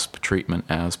TASP, treatment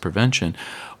as prevention,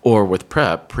 or with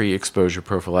PrEP, pre-exposure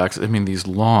prophylaxis, these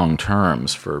long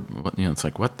terms for, it's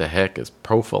like, what the heck is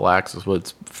prophylaxis? Well,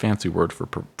 it's a fancy word for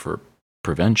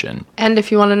prevention. And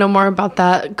if you want to know more about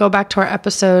that, go back to our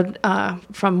episode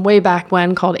from way back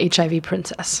when called HIV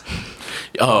Princess.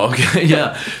 Oh, okay.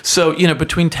 Yeah. So,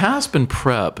 between TASP and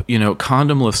PrEP,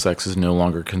 condomless sex is no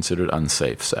longer considered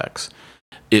unsafe sex.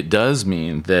 It does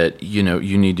mean that,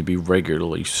 you need to be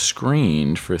regularly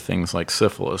screened for things like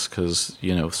syphilis because,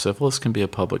 syphilis can be a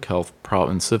public health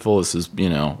problem. And syphilis is,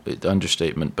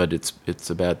 understatement, but it's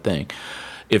a bad thing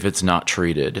if it's not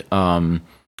treated.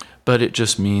 But it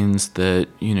just means that,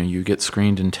 you get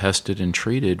screened and tested and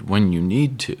treated when you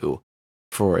need to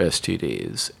for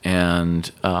STDs.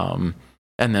 And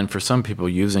then for some people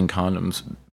using condoms,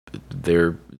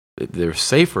 they're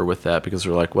safer with that because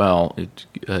they're like, well, it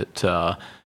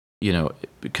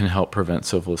can help prevent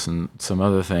syphilis and some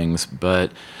other things.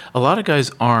 But a lot of guys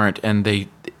aren't, and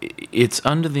it's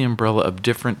under the umbrella of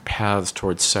different paths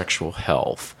towards sexual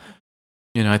health.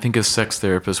 I think as sex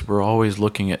therapists, we're always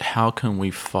looking at how can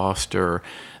we foster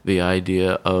the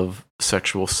idea of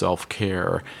sexual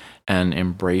self-care and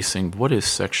embracing what is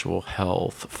sexual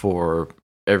health for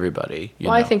everybody.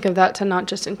 Well, I think of that to not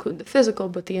just include the physical,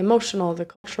 but the emotional, the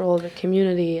cultural, the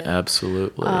community.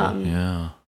 Absolutely, yeah.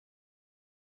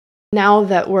 Now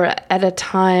that we're at a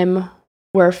time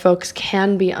where folks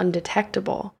can be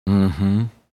undetectable, Mm-hmm.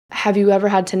 have you ever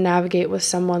had to navigate with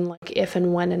someone like if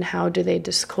and when and how do they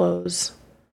disclose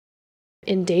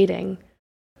in dating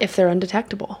if they're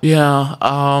undetectable? Yeah,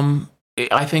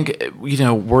 I think,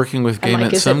 working with gay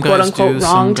men, is some it quote guys unquote do,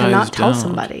 wrong some to guys not tell don't.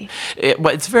 somebody?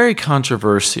 But it's very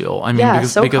controversial. I mean, Yeah,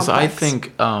 because, so because I complex.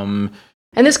 think,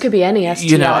 And this could be any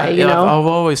STI, I've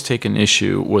always taken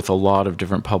issue with a lot of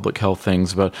different public health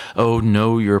things about,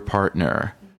 know your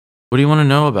partner. What do you want to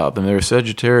know about them? They're a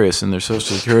Sagittarius and their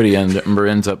social security number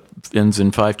ends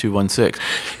in 5216.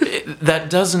 That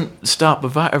doesn't stop.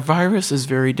 A virus is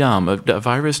very dumb. A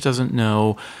virus doesn't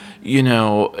know,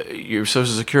 your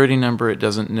social security number. It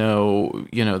doesn't know,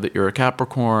 that you're a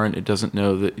Capricorn. It doesn't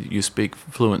know that you speak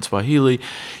fluent Swahili.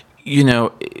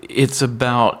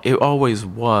 It always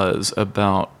was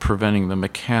about preventing the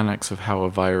mechanics of how a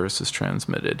virus is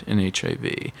transmitted in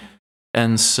HIV.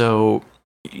 And so,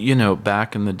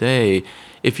 back in the day,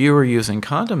 if you were using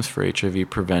condoms for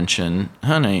HIV prevention,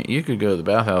 honey, you could go to the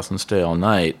bathhouse and stay all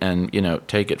night and,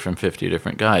 take it from 50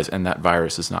 different guys, and that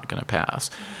virus is not going to pass.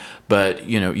 But,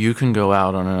 you can go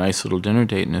out on a nice little dinner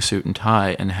date in a suit and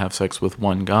tie and have sex with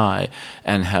one guy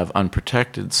and have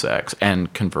unprotected sex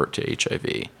and convert to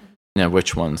HIV. Now,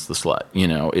 which one's the slut?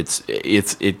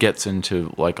 It gets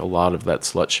into like a lot of that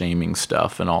slut shaming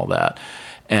stuff and all that.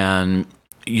 And,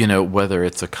 whether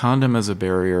it's a condom as a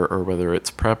barrier or whether it's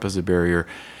PrEP as a barrier,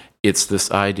 it's this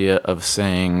idea of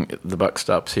saying the buck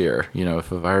stops here.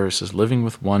 If a virus is living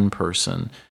with one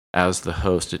person as the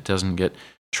host, it doesn't get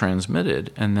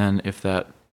transmitted. And then if that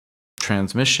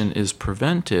transmission is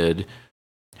prevented,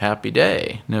 happy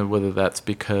day. Now, whether that's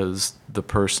because the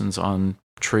person's on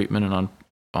treatment and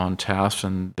on task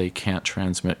and they can't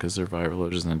transmit because their viral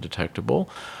load is undetectable,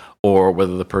 or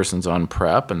whether the person's on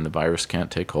PrEP and the virus can't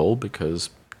take hold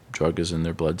because drug is in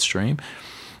their bloodstream,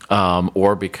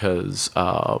 or because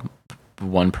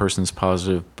one person's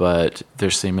positive but their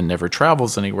semen never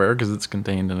travels anywhere because it's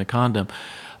contained in a condom.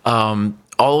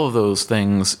 All of those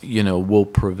things, will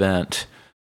prevent,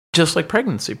 just like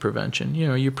pregnancy prevention.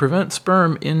 You prevent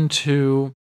sperm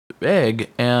into egg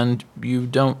and you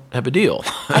don't have a deal.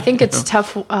 I think it's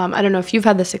tough. I don't know if you've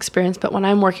had this experience, but when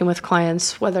I'm working with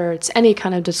clients, whether it's any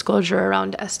kind of disclosure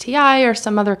around STI or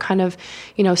some other kind of,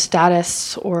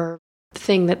 status or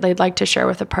thing that they'd like to share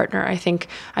with a partner, I think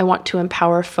I want to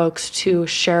empower folks to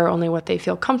share only what they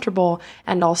feel comfortable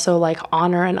and also like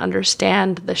honor and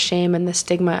understand the shame and the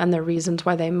stigma and the reasons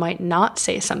why they might not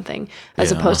say something, as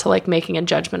opposed to like making a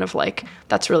judgment of like,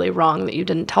 that's really wrong that you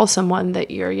didn't tell someone that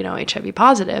you're, HIV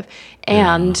positive.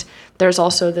 And there's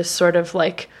also this sort of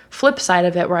like flip side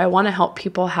of it where I want to help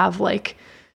people have like,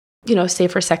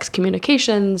 safer sex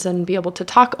communications and be able to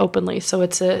talk openly. So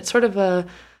it's sort of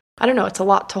it's a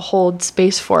lot to hold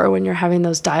space for when you're having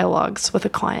those dialogues with a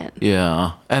client.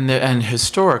 Yeah. And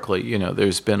historically,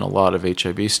 there's been a lot of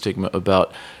HIV stigma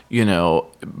about,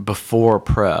 before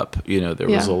PrEP, there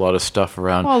was a lot of stuff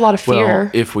around. Well, a lot of fear.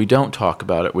 Well, if we don't talk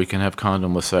about it, we can have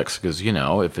condomless sex because,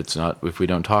 if we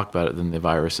don't talk about it, then the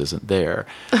virus isn't there.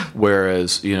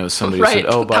 Whereas, somebody said,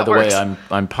 oh, by the way,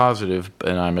 I'm positive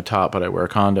and I'm a top, but I wear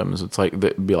condoms. It's like,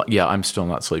 be like, yeah, I'm still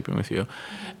not sleeping with you.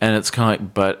 And it's kind of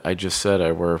like, but I just said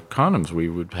I wear condoms. We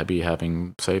would be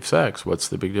having safe sex. What's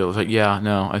the big deal? It's like, yeah,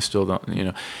 no, I still don't,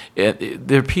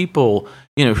 there are people,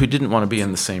 who didn't want to be in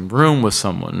the same room with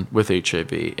someone with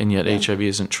HIV, and yet HIV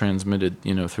isn't transmitted,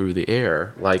 through the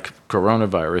air like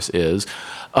coronavirus is.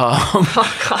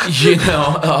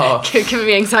 Giving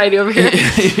me anxiety over here.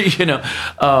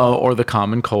 Or the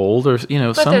common cold, or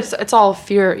But it's all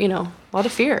fear. A lot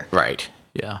of fear. Right.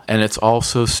 Yeah, and it's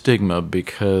also stigma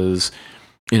because,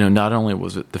 not only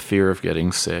was it the fear of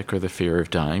getting sick or the fear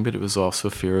of dying, but it was also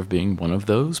fear of being one of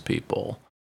those people.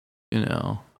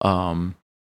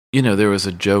 There was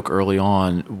a joke early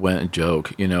on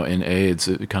in AIDS,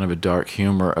 kind of a dark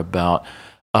humor about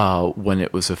when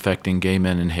it was affecting gay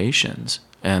men and Haitians.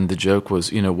 And the joke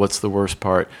was, what's the worst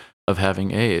part of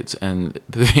having AIDS? And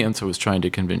the answer was trying to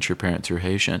convince your parents you're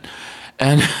Haitian.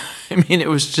 And I mean, it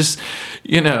was just,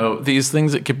 these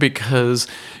things that could, because,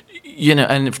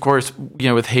 and of course,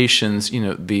 with Haitians,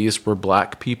 these were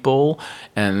black people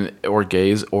or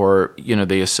gays, or,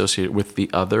 they associate with the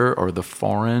other or the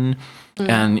foreign.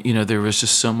 And, there was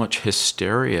just so much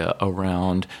hysteria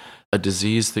around a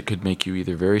disease that could make you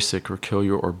either very sick or kill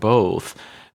you or both,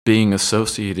 being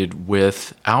associated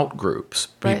with outgroups,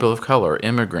 people of color,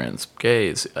 immigrants,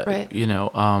 gays,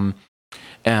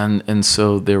 and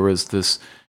so there was this,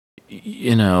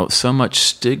 so much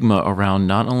stigma around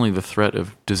not only the threat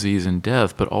of disease and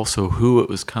death, but also who it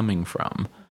was coming from.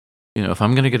 If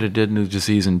I'm going to get a deadly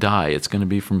disease and die, it's going to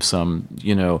be from some,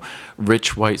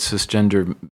 rich, white,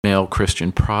 cisgender, male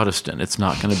Christian Protestant. It's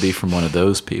not going to be from one of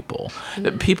those people.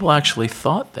 People actually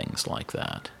thought things like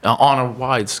that on a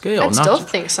wide scale. Some people still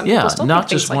think just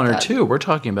things one like or that. two. We're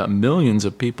talking about millions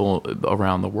of people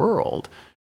around the world,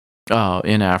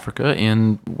 in Africa,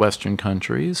 in Western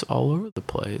countries, all over the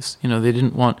place. They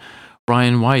didn't want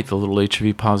Ryan White, the little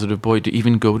HIV positive boy, to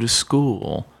even go to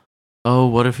school. Oh,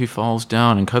 what if he falls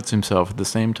down and cuts himself at the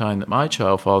same time that my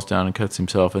child falls down and cuts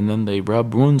himself, and then they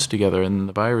rub wounds together and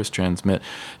the virus transmit?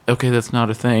 Okay, that's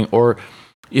not a thing. Or,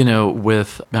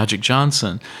 with Magic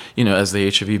Johnson, as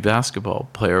the HIV basketball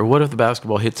player, what if the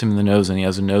basketball hits him in the nose and he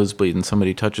has a nosebleed and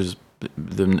somebody touches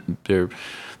the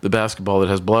basketball that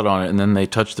has blood on it, and then they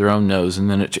touch their own nose, and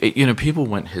then people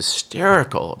went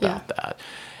hysterical about that.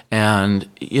 And,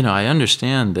 I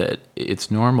understand that it's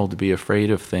normal to be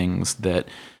afraid of things that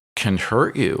can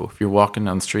hurt you. If you're walking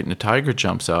down the street and a tiger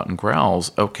jumps out and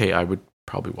growls, okay, I would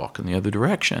probably walk in the other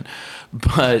direction.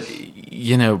 But,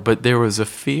 but there was a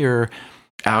fear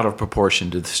out of proportion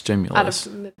to the stimulus.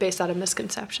 Based out of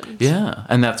misconceptions. Yeah,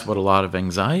 and that's what a lot of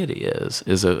anxiety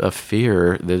is a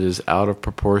fear that is out of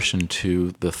proportion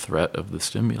to the threat of the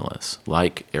stimulus,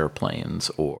 like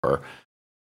airplanes or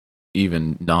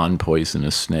even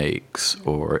non-poisonous snakes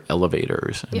or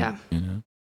elevators.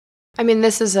 I mean,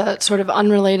 this is a sort of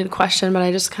unrelated question, but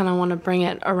I just kind of want to bring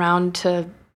it around to,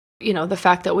 the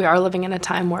fact that we are living in a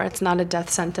time where it's not a death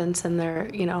sentence and there,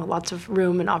 lots of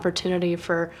room and opportunity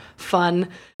for fun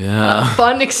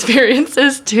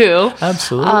experiences too.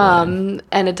 Absolutely.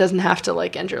 And it doesn't have to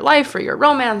end your life or your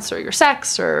romance or your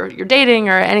sex or your dating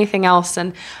or anything else.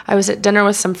 And I was at dinner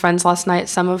with some friends last night,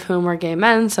 some of whom were gay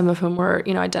men, some of whom were,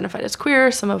 identified as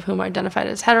queer, some of whom were identified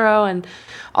as hetero, and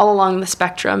all along the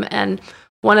spectrum. And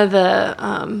one of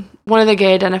the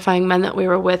gay identifying men that we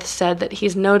were with said that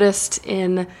he's noticed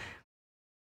in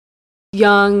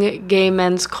young gay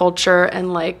men's culture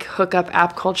and hookup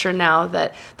app culture now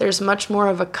that there's much more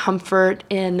of a comfort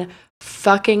in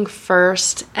fucking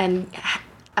first and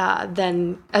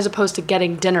than as opposed to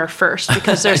getting dinner first,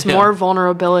 because there's more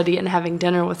vulnerability in having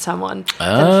dinner with someone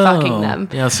than fucking them.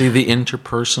 Yeah, see the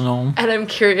interpersonal. And I'm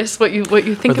curious what you think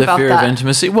about that. The fear of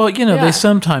intimacy. Well, they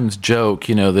sometimes joke,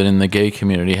 that in the gay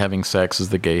community having sex is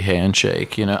the gay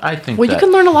handshake. I think you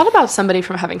can learn a lot about somebody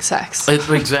from having sex.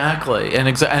 Exactly. And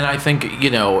I think,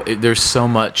 there's so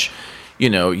much.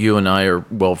 You and I are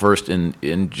well versed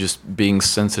in just being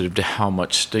sensitive to how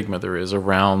much stigma there is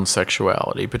around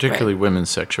sexuality, particularly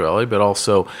women's sexuality, but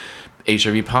also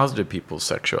HIV positive people's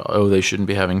sexuality. Oh, they shouldn't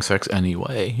be having sex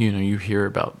anyway. You hear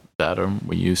about that, or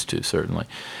we used to, certainly.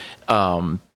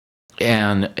 And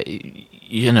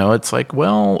it's like,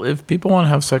 well, if people want to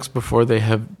have sex before they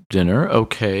have dinner,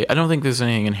 okay. I don't think there's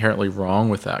anything inherently wrong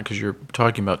with that, because you're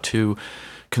talking about two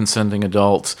consenting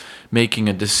adults making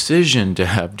a decision to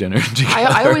have dinner together.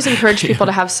 I always encourage people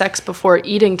to have sex before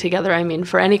eating together. I mean,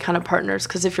 for any kind of partners,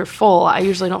 because if you're full, I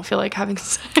usually don't feel like having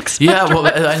sex. Yeah, well,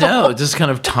 I know, just kind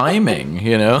of timing,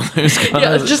 There's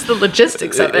it's just the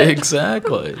logistics of it.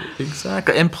 Exactly.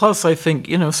 And plus, I think,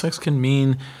 sex can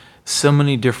mean so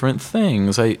many different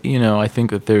things. I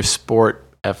think that there's sport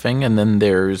effing, and then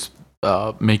there's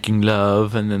making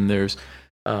love, and then there's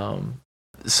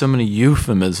so many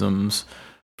euphemisms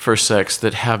for sex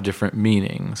that have different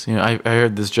meanings. I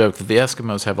heard this joke that the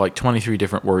Eskimos have 23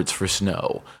 different words for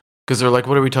snow, because they're like,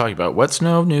 what are we talking about? Wet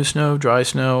snow, new snow, dry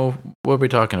snow? What are we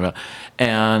talking about?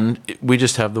 And we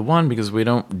just have the one because we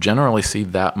don't generally see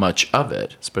that much of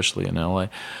it, especially in LA.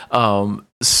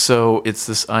 So it's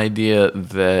this idea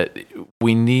that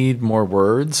we need more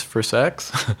words for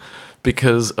sex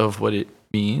because of what it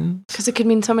means. Because it could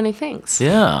mean so many things.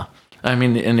 Yeah. I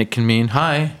mean, and it can mean,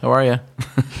 hi, how are you?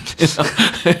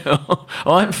 Oh,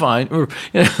 I'm fine. There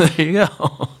you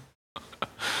go.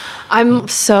 I'm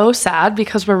so sad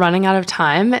because we're running out of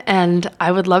time, and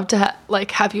I would love to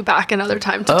have you back another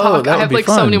time to talk. I have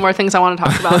so many more things I want to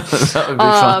talk about. That would be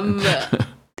fun.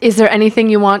 Is there anything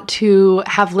you want to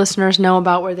have listeners know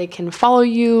about where they can follow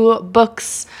you,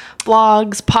 books,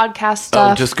 blogs, podcast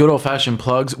stuff? Oh, just good old-fashioned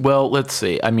plugs? Well, let's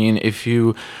see. I mean, if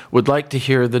you would like to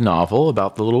hear the novel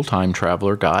about the little time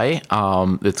traveler guy,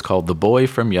 it's called The Boy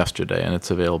from Yesterday, and it's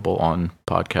available on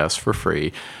podcasts for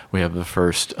free. We have the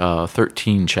first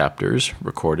 13 chapters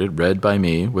recorded, read by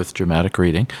me with dramatic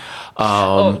reading.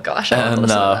 Oh, gosh, I want to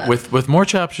listen to that. With more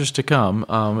chapters to come,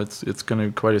 it's going to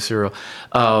be quite a serial.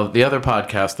 The other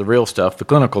podcast podcast, the real stuff, the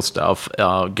clinical stuff,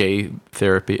 Gay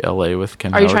Therapy LA with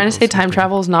Ken. Are you trying to say time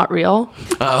travel is not real?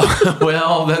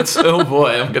 Well, that's, oh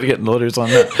boy, I'm going to get letters on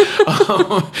that.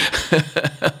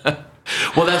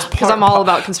 Well, that's because I'm all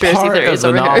about conspiracy theories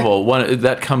of the over novel. One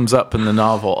that comes up in the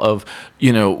novel of,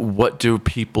 what do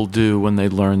people do when they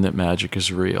learn that magic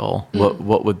is real?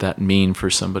 What would that mean for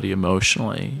somebody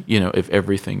emotionally? If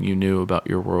everything you knew about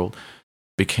your world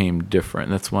became different.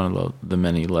 That's one of the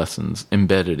many lessons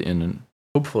embedded in an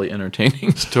hopefully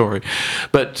entertaining story.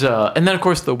 But and then of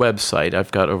course the website.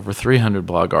 I've got over 300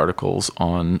 blog articles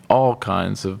on all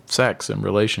kinds of sex and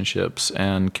relationships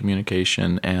and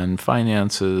communication and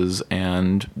finances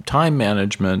and time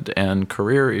management and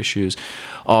career issues,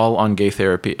 all on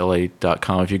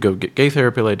gaytherapyla.com. If you go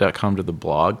gaytherapyla.com to the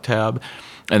blog tab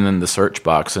and then the search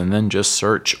box, and then just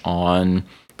search on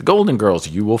the Golden Girls,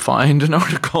 you will find an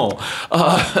article.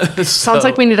 Sounds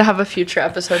like we need to have a future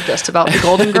episode just about the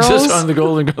Golden Girls. Just on the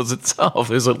Golden Girls itself.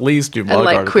 There's at least 2 blog and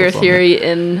articles. Queer theory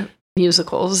in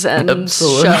musicals and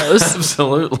shows.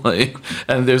 Absolutely.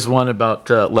 And there's one about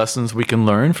lessons we can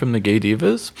learn from the gay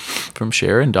divas, from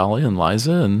Cher and Dolly and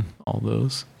Liza and all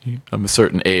those. I'm a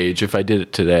certain age. If I did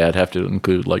it today, I'd have to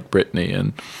include like Britney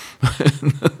and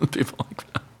people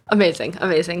like that. Amazing.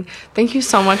 Thank you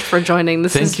so much for joining.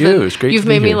 Thank you. It's great. You've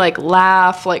made me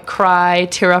laugh, cry,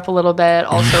 tear up a little bit,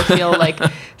 also feel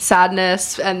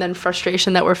sadness and then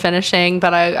frustration that we're finishing.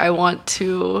 But I want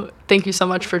to thank you so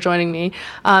much for joining me.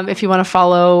 If you want to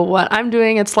follow what I'm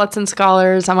doing at Sluts and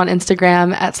Scholars, I'm on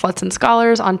Instagram at Sluts and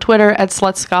Scholars, on Twitter at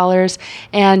Sluts Scholars,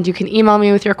 and you can email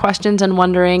me with your questions and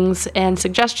wonderings and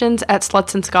suggestions at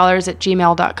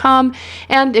slutsandscholars@gmail.com.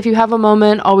 And if you have a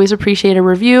moment, always appreciate a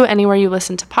review anywhere you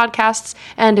listen to podcasts.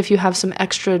 And if you have some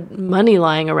extra money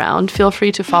lying around, feel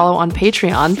free to follow on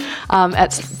Patreon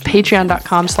at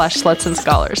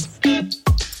patreon.com/slutsandscholars.